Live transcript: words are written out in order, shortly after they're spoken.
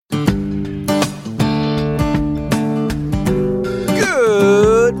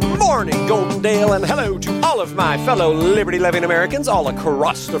Well, and hello to all of my fellow liberty-loving Americans all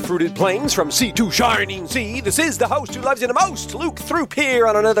across the fruited plains from sea to shining sea. This is the host who loves you the most, Luke Throop, here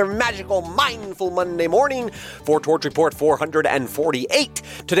on another magical, mindful Monday morning for Torch Report 448.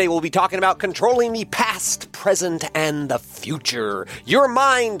 Today we'll be talking about controlling the past, present, and the future. Your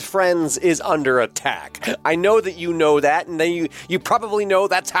mind, friends, is under attack. I know that you know that, and you probably know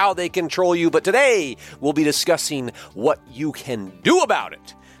that's how they control you, but today we'll be discussing what you can do about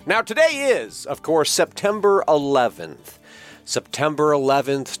it. Now, today is, of course, September 11th. September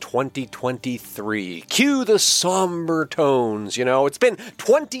 11th, 2023. Cue the somber tones, you know. It's been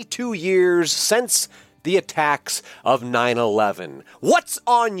 22 years since the attacks of 9/11. What's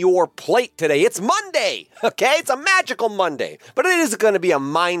on your plate today? It's Monday, okay? It's a magical Monday, but it is going to be a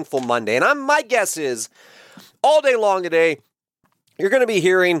mindful Monday. And my guess is, all day long today, you're going to be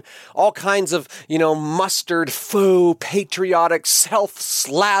hearing all kinds of, mustard, faux, patriotic,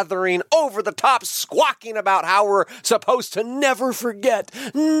 self-slathering, over-the-top squawking about how we're supposed to never forget.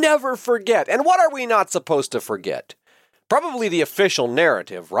 And what are we not supposed to forget? Probably the official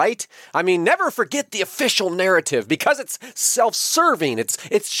narrative, right? I mean, never forget the official narrative because it's self-serving,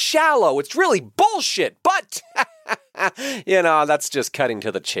 it's shallow, it's really bullshit, but, that's just cutting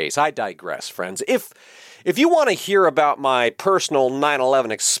to the chase. I digress, friends. If you want to hear about my personal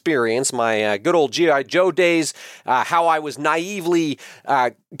 9/11 experience, my good old G.I. Joe days, how I was naively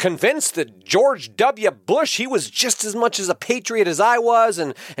convinced that George W. Bush, he was just as much as a patriot as I was,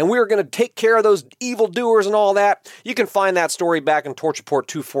 and we were going to take care of those evildoers and all that, you can find that story back in Torch Report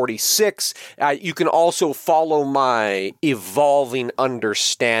 246. You can also follow my evolving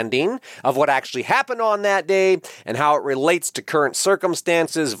understanding of what actually happened on that day and how it relates to current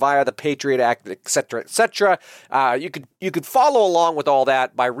circumstances via the Patriot Act, etc., etc. You could follow along with all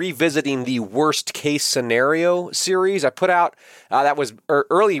that by revisiting the Worst Case Scenario series I put out. That was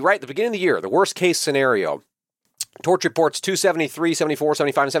early, right at the beginning of the year, the Worst Case Scenario. Torch Reports 273, 74,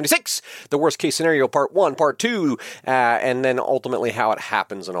 75, and 76. The Worst Case Scenario, Part 1, Part 2, and then ultimately how it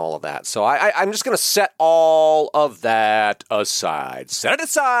happens and all of that. So I'm just going to set all of that aside. Set it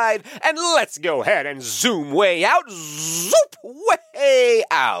aside, and let's go ahead and zoom way out. Zoop way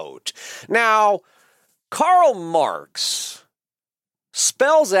out. Now, Karl Marx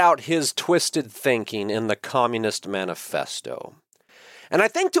spells out his twisted thinking in the Communist Manifesto. And I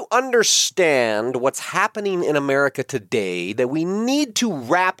think to understand what's happening in America today, that we need to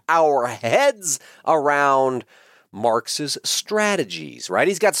wrap our heads around Marx's strategies, right?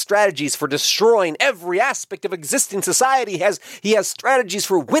 He's got strategies for destroying every aspect of existing society. He has strategies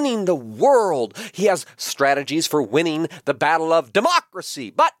for winning the world. He has strategies for winning the battle of democracy.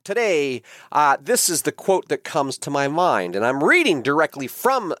 But today, this is the quote that comes to my mind, and I'm reading directly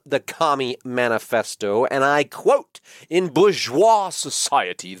from the Commie Manifesto, and I quote, "In bourgeois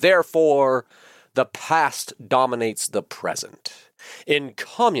society, therefore, the past dominates the present. In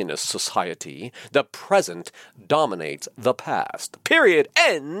communist society, the present dominates the past." Period.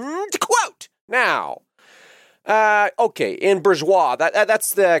 End quote. Now, okay, in bourgeois,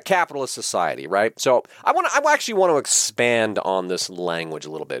 that's the capitalist society, right? So I actually want to expand on this language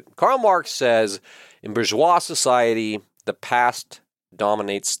a little bit. Karl Marx says, in bourgeois society, the past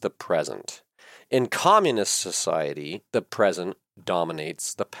dominates the present. In communist society, the present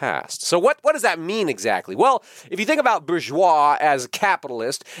dominates the past. So what does that mean exactly? Well, if you think about bourgeois as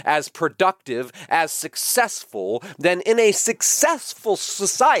capitalist, as productive, as successful, then in a successful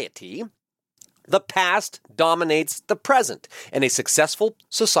society, the past dominates the present. In a successful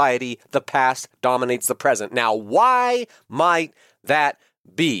society, the past dominates the present. Now, why might that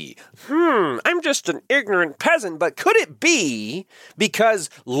be? I'm just an ignorant peasant, but could it be because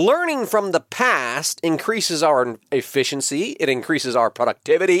learning from the past increases our efficiency, it increases our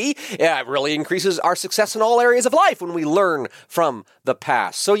productivity, it really increases our success in all areas of life when we learn from the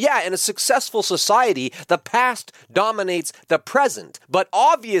past. So yeah, in a successful society, the past dominates the present, but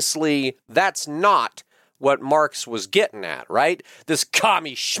obviously that's not what Marx was getting at, right? This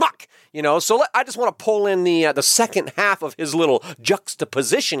commie schmuck, So I just want to pull in the second half of his little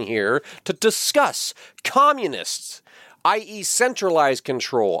juxtaposition here to discuss communists, i.e. centralized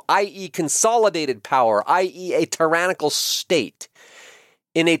control, i.e. consolidated power, i.e. a tyrannical state.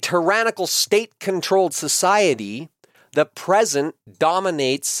 In a tyrannical state-controlled society, the present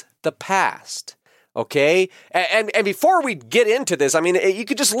dominates the past. Okay? And before we get into this, you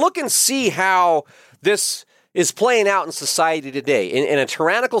could just look and see how this is playing out in society today. In a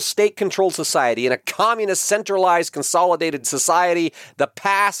tyrannical state-controlled society, in a communist, centralized, consolidated society, the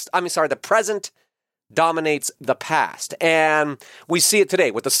present dominates the past. And we see it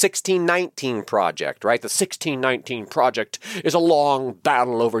today with the 1619 Project, right? The 1619 Project is a long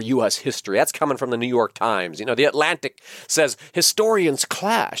battle over U.S. history. That's coming from the New York Times. You know, the Atlantic says historians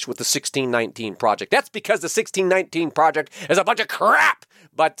clash with the 1619 Project. That's because the 1619 Project is a bunch of crap.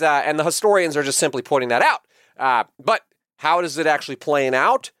 But and the historians are just simply pointing that out. But how is it actually playing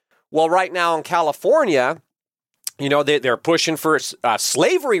out? Well, right now in California, you know, they're pushing for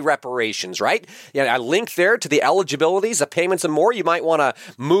slavery reparations, right? Yeah, I link there to the eligibilities, the payments, and more. You might want to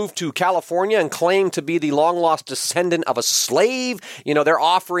move to California and claim to be the long-lost descendant of a slave. You know, they're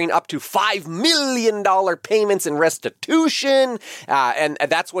offering up to $5 million payments in restitution, and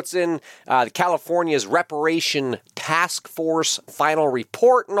that's what's in California's Reparation Task Force final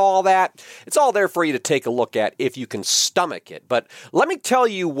report and all that. It's all there for you to take a look at if you can stomach it. But let me tell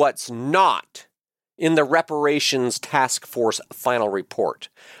you what's not in the Reparations Task Force final report.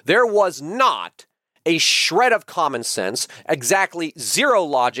 There was not a shred of common sense, exactly zero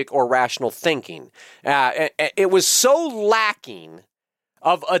logic or rational thinking. It was so lacking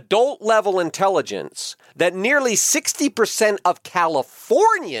of adult-level intelligence that nearly 60% of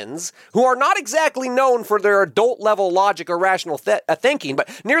Californians, who are not exactly known for their adult-level logic or rational thinking, but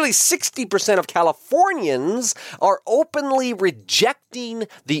nearly 60% of Californians are openly rejecting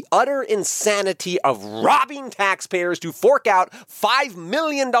the utter insanity of robbing taxpayers to fork out $5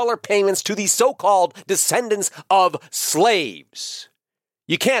 million payments to the so-called descendants of slaves.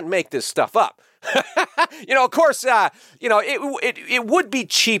 You can't make this stuff up. You know, of course, it would be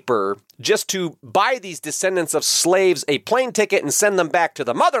cheaper just to buy these descendants of slaves a plane ticket and send them back to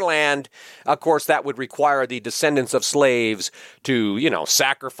the motherland. Of course, that would require the descendants of slaves to, you know,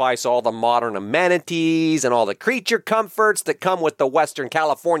 sacrifice all the modern amenities and all the creature comforts that come with the Western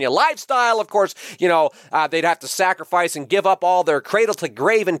California lifestyle. Of course, you know, they'd have to sacrifice and give up all their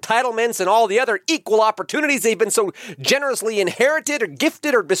cradle-to-grave entitlements and all the other equal opportunities they've been so generously inherited or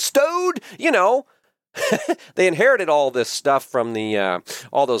gifted or bestowed, you know. They inherited all this stuff from the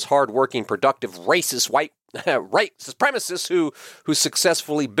all those hardworking, productive, racist white supremacists who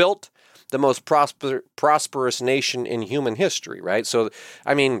successfully built the most prosperous nation in human history, right? So,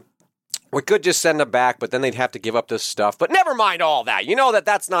 I mean, we could just send them back, but then they'd have to give up this stuff. But never mind all that. You know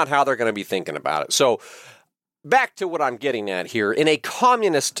that's not how they're going to be thinking about it. So, back to what I'm getting at here. In a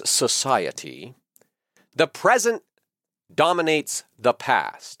communist society, the present dominates the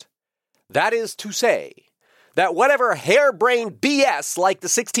past. That is to say that whatever harebrained BS like the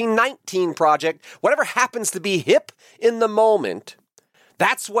 1619 Project, whatever happens to be hip in the moment,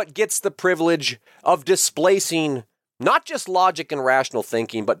 that's what gets the privilege of displacing not just logic and rational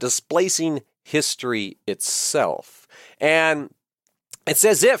thinking, but displacing history itself. And it's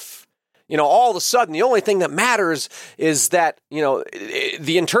as if, you know, all of a sudden, the only thing that matters is that, you know,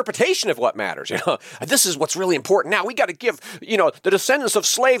 the interpretation of what matters. You know, this is what's really important. Now, we got to give, you know, the descendants of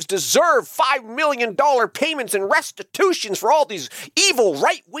slaves deserve $5 million payments and restitutions for all these evil,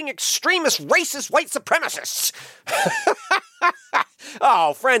 right-wing, extremist, racist, white supremacists.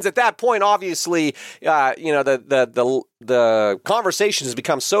 Oh, friends, at that point, obviously, you know, the conversation has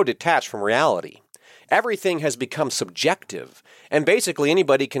become so detached from reality. Everything has become subjective, and basically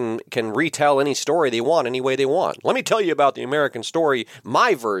anybody can retell any story they want any way they want. Let me tell you about the American story,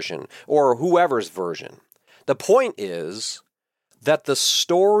 my version, or whoever's version. The point is that the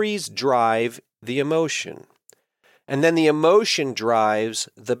stories drive the emotion, and then the emotion drives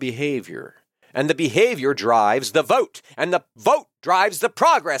the behavior, and the behavior drives the vote, and the vote drives the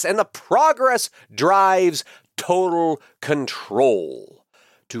progress, and the progress drives total control.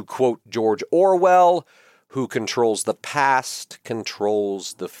 To quote George Orwell, who controls the past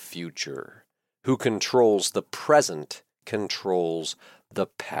controls the future. Who controls the present controls the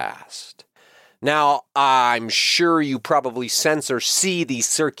past. Now, I'm sure you probably sense or see the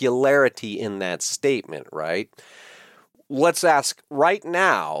circularity in that statement, right? Let's ask right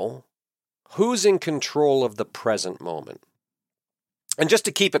now, who's in control of the present moment? And just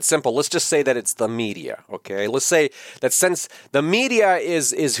to keep it simple, let's just say that it's the media, okay? Let's say that since the media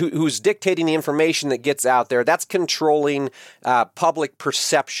is who's dictating the information that gets out there, that's controlling public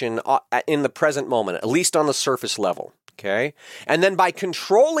perception in the present moment, at least on the surface level, okay? And then by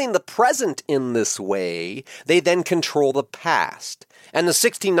controlling the present in this way, they then control the past. And the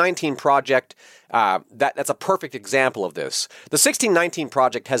 1619 Project, that's a perfect example of this. The 1619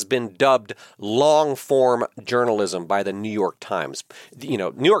 Project has been dubbed long-form journalism by the New York Times. You know,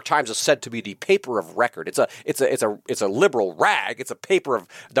 New York Times is said to be the paper of record. It's a liberal rag. It's a paper of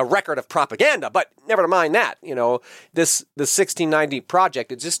the record of propaganda. But never mind that. You know, the 1690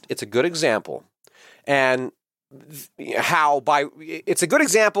 Project. It's a good example. And it's a good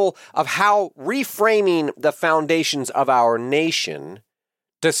example of how reframing the foundations of our nation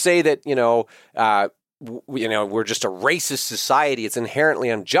to say that, we're just a racist society, it's inherently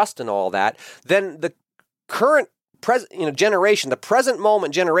unjust and all that, then the current generation, the present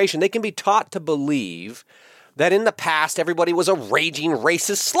moment generation, they can be taught to believe that in the past everybody was a raging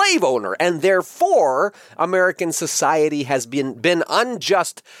racist slave owner, and therefore American society has been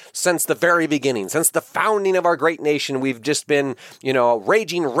unjust since the very beginning. Since the founding of our great nation, we've just been,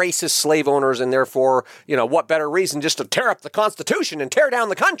 raging racist slave owners, and therefore, what better reason just to tear up the Constitution and tear down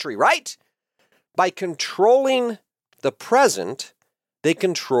the country, right? By controlling the present, they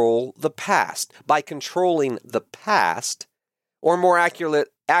control the past. By controlling the past, or more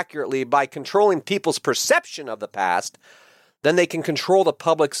accurately, by controlling people's perception of the past, then they can control the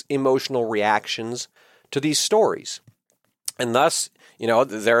public's emotional reactions to these stories. And thus,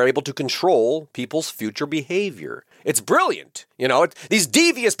 they're able to control people's future behavior. It's brilliant. These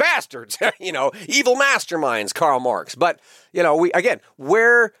devious bastards, evil masterminds, Karl Marx. But,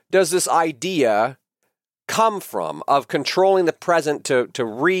 where does this idea come from of controlling the present to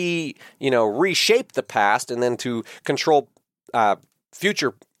reshape the past and then to control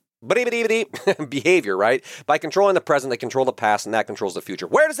future behavior, right? By controlling the present, they control the past, and that controls the future.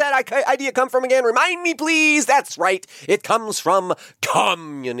 Where does that idea come from again? Remind me, please. That's right. It comes from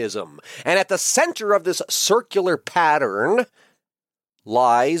communism. And at the center of this circular pattern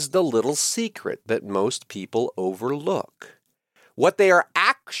lies the little secret that most people overlook. What they are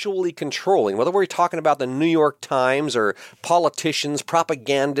actually controlling, whether we're talking about the New York Times or politicians,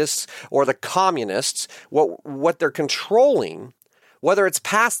 propagandists, or the communists, what they're controlling, whether it's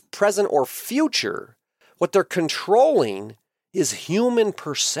past, present, or future, what they're controlling is human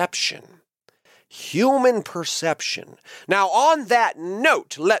perception. Human perception. Now, on that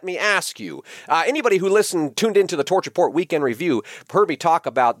note, let me ask you, anybody who tuned into the Torch Report Weekend Review, heard me talk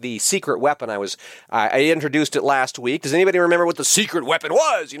about the secret weapon. I introduced it last week. Does anybody remember what the secret weapon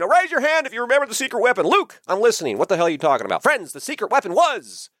was? Raise your hand if you remember the secret weapon. Luke, I'm listening. What the hell are you talking about? Friends, the secret weapon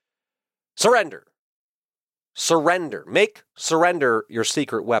was surrender. Surrender. Make surrender your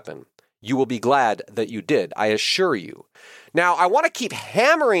secret weapon. You will be glad that you did, I assure you. Now, I want to keep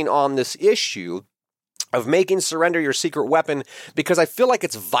hammering on this issue of making surrender your secret weapon because I feel like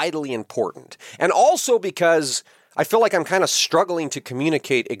it's vitally important. And also because I feel like I'm kind of struggling to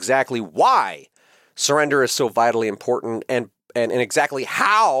communicate exactly why surrender is so vitally important and exactly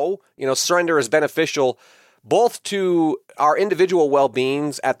how, surrender is beneficial both to our individual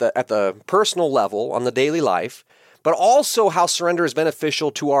well-beings at the personal level on the daily life, but also how surrender is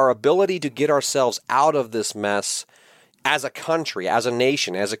beneficial to our ability to get ourselves out of this mess as a country, as a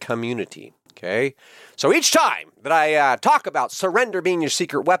nation, as a community, okay? So each time that I talk about surrender being your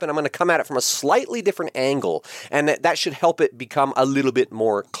secret weapon, I'm going to come at it from a slightly different angle, and that should help it become a little bit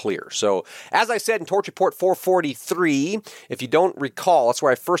more clear. So as I said in Torch Report 443, if you don't recall, that's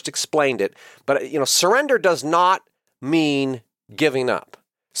where I first explained it, but surrender does not mean giving up.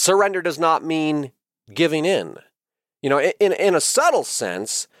 Surrender does not mean giving in. In a subtle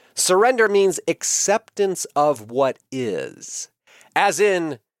sense, surrender means acceptance of what is, as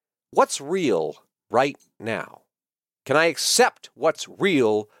in what's real right now. Can I accept what's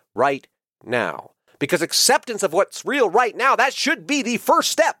real right now? Because acceptance of what's real right now, that should be the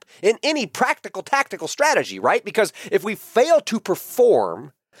first step in any practical tactical strategy, right? Because if we fail to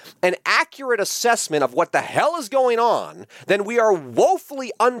perform an accurate assessment of what the hell is going on, then we are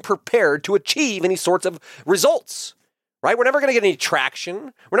woefully unprepared to achieve any sorts of results. Right? We're never going to get any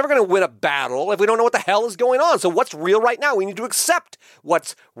traction. We're never going to win a battle if we don't know what the hell is going on. So what's real right now? We need to accept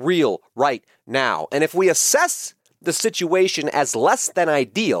what's real right now. And if we assess the situation as less than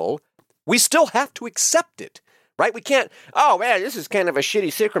ideal, we still have to accept it. Right? We can't, oh man, this is kind of a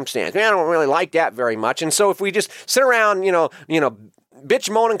shitty circumstance. Man, I don't really like that very much. And so if we just sit around,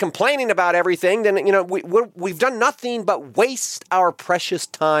 bitch, moaning, complaining about everything, then, we've done nothing but waste our precious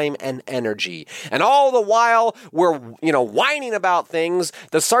time and energy. And all the while we're, whining about things,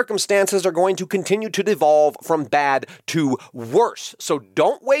 the circumstances are going to continue to devolve from bad to worse. So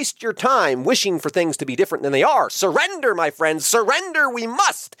don't waste your time wishing for things to be different than they are. Surrender, my friends, surrender. We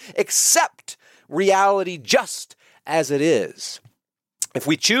must accept reality just as it is. If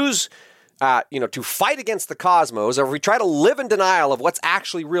we choose to fight against the cosmos, or if we try to live in denial of what's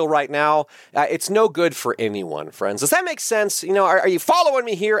actually real right now, it's no good for anyone, friends. Does that make sense? Are you following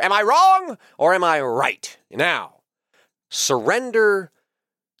me here? Am I wrong or am I right? Now, surrender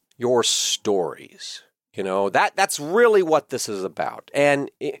your stories. That's really what this is about.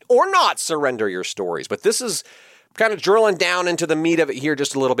 Or not surrender your stories, but this is kind of drilling down into the meat of it here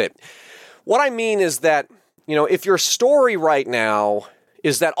just a little bit. What I mean is that, if your story right now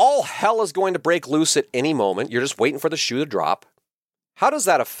is that all hell is going to break loose at any moment, you're just waiting for the shoe to drop, how does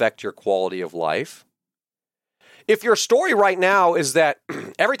that affect your quality of life? If your story right now is that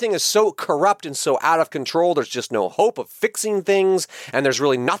everything is so corrupt and so out of control, there's just no hope of fixing things, and there's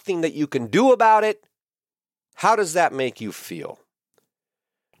really nothing that you can do about it, how does that make you feel?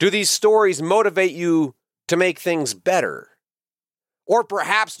 Do these stories motivate you to make things better? Or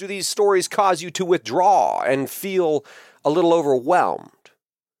perhaps do these stories cause you to withdraw and feel a little overwhelmed?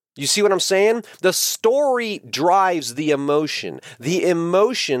 You see what I'm saying? The story drives the emotion. The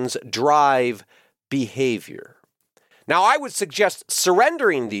emotions drive behavior. Now, I would suggest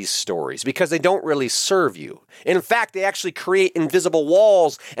surrendering these stories because they don't really serve you. In fact, they actually create invisible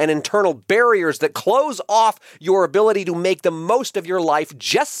walls and internal barriers that close off your ability to make the most of your life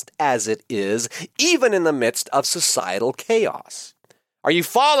just as it is, even in the midst of societal chaos. Are you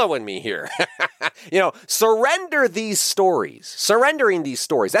following me here? Surrender these stories. Surrendering these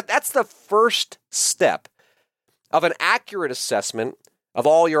stories. That's the first step of an accurate assessment of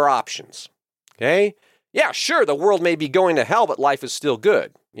all your options. Okay? Yeah, sure, the world may be going to hell, but life is still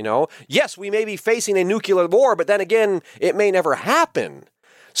good. Yes, we may be facing a nuclear war, but then again, it may never happen.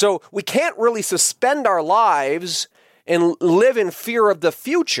 So we can't really suspend our lives and live in fear of the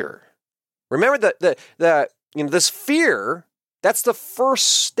future. Remember this fear. That's the first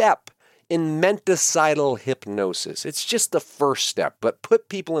step in menticidal hypnosis. It's just the first step, but put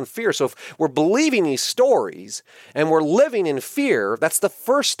people in fear. So if we're believing these stories and we're living in fear, that's the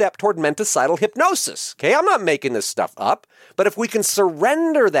first step toward menticidal hypnosis. Okay, I'm not making this stuff up, but if we can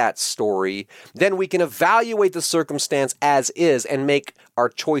surrender that story, then we can evaluate the circumstance as is and make our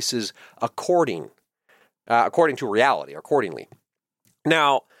choices according to reality, accordingly.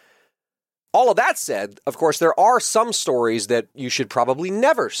 Now, all of that said, of course, there are some stories that you should probably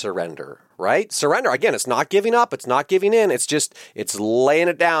never surrender, right? Surrender, again, it's not giving up, it's not giving in, it's laying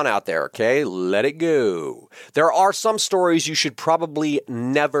it down out there, okay? Let it go. There are some stories you should probably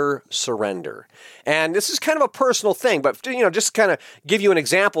never surrender. And this is kind of a personal thing, but, just kind of give you an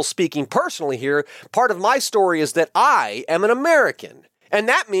example speaking personally here, part of my story is that I am an American. And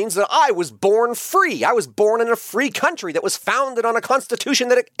that means that I was born free. I was born in a free country that was founded on a constitution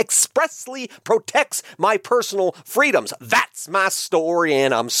that expressly protects my personal freedoms. That's my story,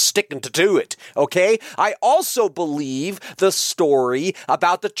 and I'm sticking to it, okay? I also believe the story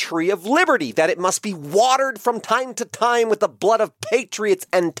about the tree of liberty, that it must be watered from time to time with the blood of patriots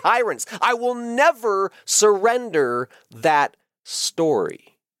and tyrants. I will never surrender that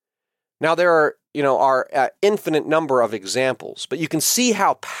story. Now, there are infinite number of examples, but you can see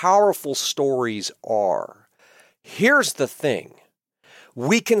how powerful stories are. Here's the thing.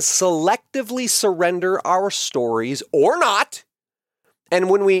 We can selectively surrender our stories or not. And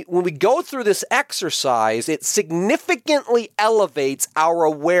when we go through this exercise, it significantly elevates our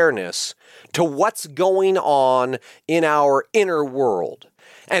awareness to what's going on in our inner world.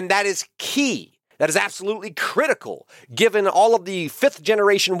 And that is key. That is absolutely critical, given all of the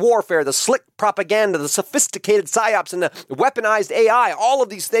fifth-generation warfare, the slick propaganda, the sophisticated psyops, and the weaponized AI. All of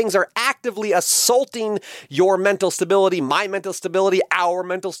these things are actively assaulting your mental stability, my mental stability, our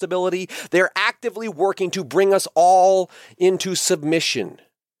mental stability. They're actively working to bring us all into submission.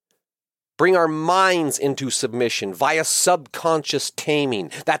 Bring our minds into submission via subconscious taming.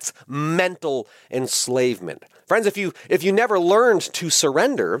 That's mental enslavement. Friends, if you never learned to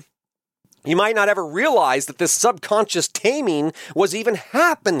surrender, you might not ever realize that this subconscious taming was even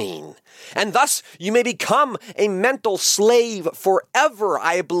happening. And thus, you may become a mental slave forever.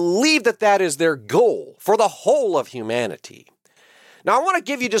 I believe that is their goal for the whole of humanity. Now, I want to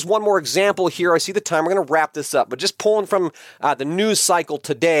give you just one more example here. I see the time. We're going to wrap this up. But just pulling from the news cycle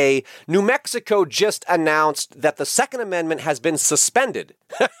today, New Mexico just announced that the Second Amendment has been suspended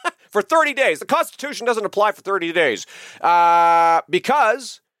for 30 days. The Constitution doesn't apply for 30 days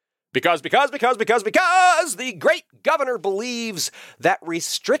because the great governor believes that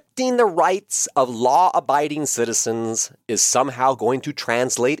restricting the rights of law-abiding citizens is somehow going to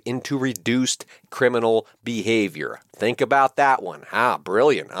translate into reduced criminal behavior. Think about that one.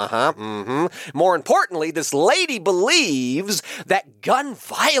 Brilliant. More importantly, this lady believes that gun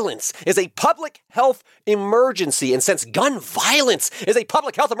violence is a public health emergency. And since gun violence is a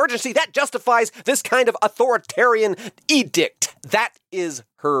public health emergency, that justifies this kind of authoritarian edict. That is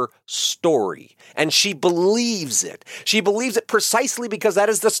her story. And she believes it. She believes it precisely because that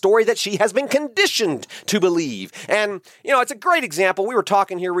is the story that she has been conditioned to believe. And, it's a great example. We were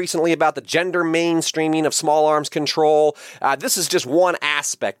talking here recently about the gender mainstreaming of small arms control. This is just one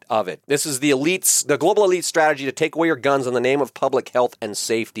aspect of it. This is the global elite strategy to take away your guns in the name of public health and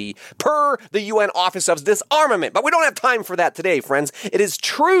safety, per the UN Office of Disarmament. But we don't have time for that today, friends. It is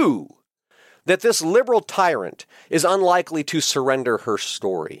true that this liberal tyrant is unlikely to surrender her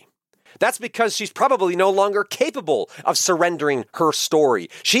story. That's because she's probably no longer capable of surrendering her story.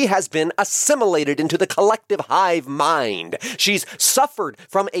 She has been assimilated into the collective hive mind. She's suffered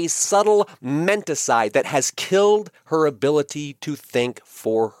from a subtle menticide that has killed her ability to think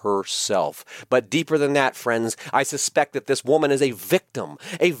for herself. But deeper than that, friends, I suspect that this woman is a victim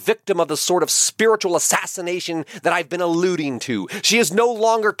of the sort of spiritual assassination that I've been alluding to. She is no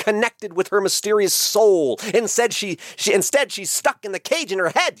longer connected with her mysterious soul. Instead, she's stuck in the cage in her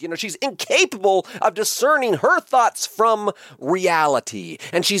head. She's incapable of discerning her thoughts from reality.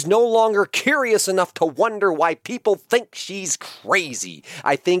 And she's no longer curious enough to wonder why people think she's crazy.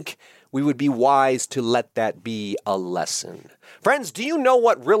 I think we would be wise to let that be a lesson. Friends, do you know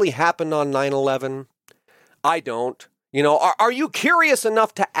what really happened on 9/11? I don't. Are you curious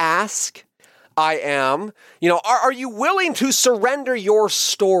enough to ask? I am. Are you willing to surrender your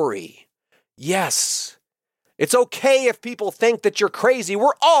story? Yes. It's okay if people think that you're crazy.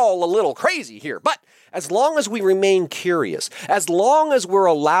 We're all a little crazy here. But as long as we remain curious, as long as we're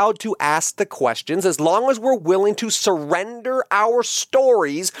allowed to ask the questions, as long as we're willing to surrender our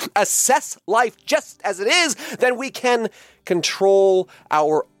stories, assess life just as it is, then we can control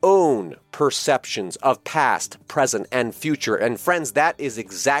our own perceptions of past, present, and future. And friends, that is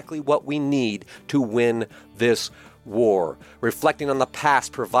exactly what we need to win this war. Reflecting on the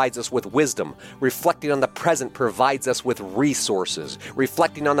past provides us with wisdom. Reflecting on the present provides us with resources.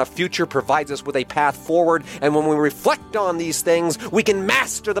 Reflecting on the future provides us with a path forward. And when we reflect on these things, we can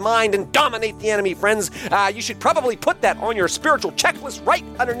master the mind and dominate the enemy, friends. You should probably put that on your spiritual checklist right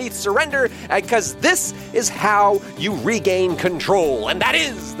underneath surrender, because this is how you regain control. And that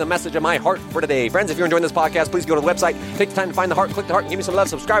is the message of my heart for today. Friends, if you're enjoying this podcast, please go to the website, take the time to find the heart, click the heart, and give me some love.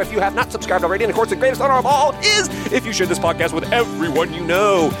 Subscribe if you have not subscribed already. And of course, the greatest honor of all is if you share this podcast with everyone you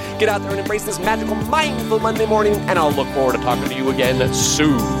know. Get out there and embrace this magical, mindful Monday morning, and I'll look forward to talking to you again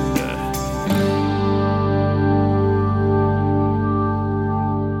soon.